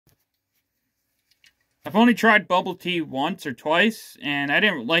I've only tried bubble tea once or twice, and I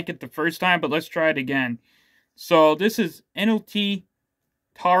didn't like it the first time, but let's try it again. So this is INOTEA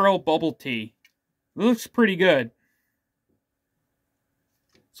TARO bubble tea. It looks pretty good.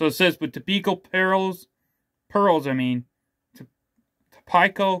 So it says with Tobacco pearls, I mean,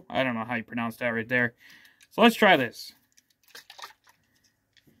 Tobacco, I don't know how you pronounce that right there. So let's try this.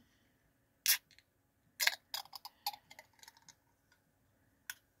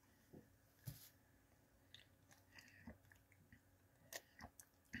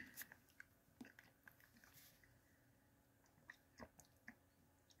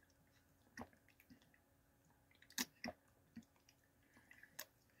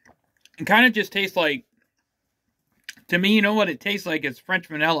 It kind of just tastes like, to me, you know what it tastes like? It's French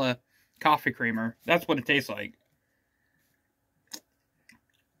vanilla coffee creamer. That's what it tastes like.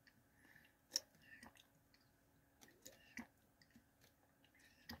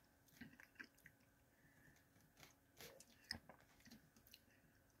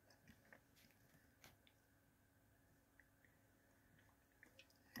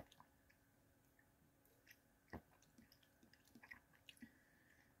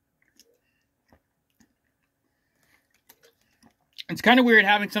 It's kind of weird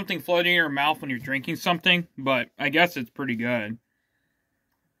having something floating in your mouth when you're drinking something, but I guess it's pretty good.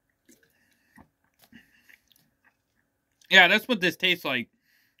 Yeah, that's what this tastes like.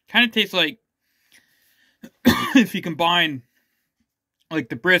 Kind of tastes like if you combine like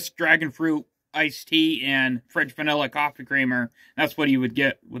the brisk dragon fruit iced tea and French vanilla coffee creamer. That's what you would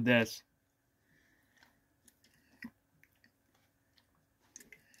get with this.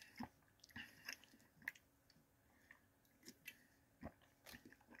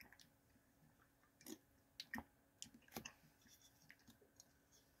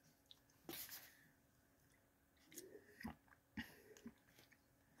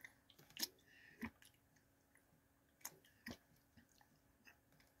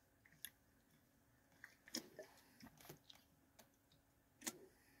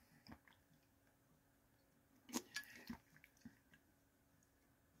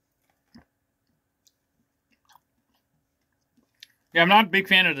 Yeah, I'm not a big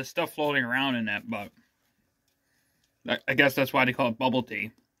fan of the stuff floating around in that, but I guess that's why they call it bubble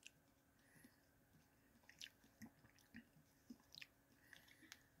tea.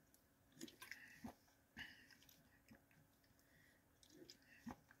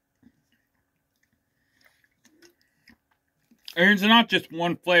 And it's not just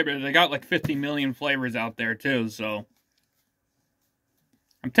one flavor. They got like 50 million flavors out there, too, so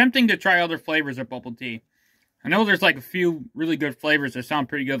I'm tempting to try other flavors of bubble tea. I know there's like a few really good flavors that sound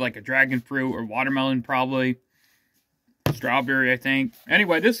pretty good, like a dragon fruit or watermelon, probably. Strawberry, I think.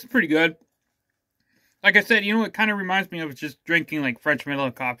 Anyway, this is pretty good. Like I said, you know what kind of reminds me of? It's just drinking like French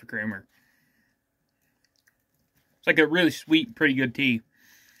vanilla coffee creamer. It's like a really sweet, pretty good tea.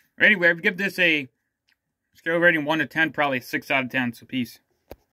 Anyway, I would give this a scale rating 1 to 10, probably a 6 out of 10, so peace.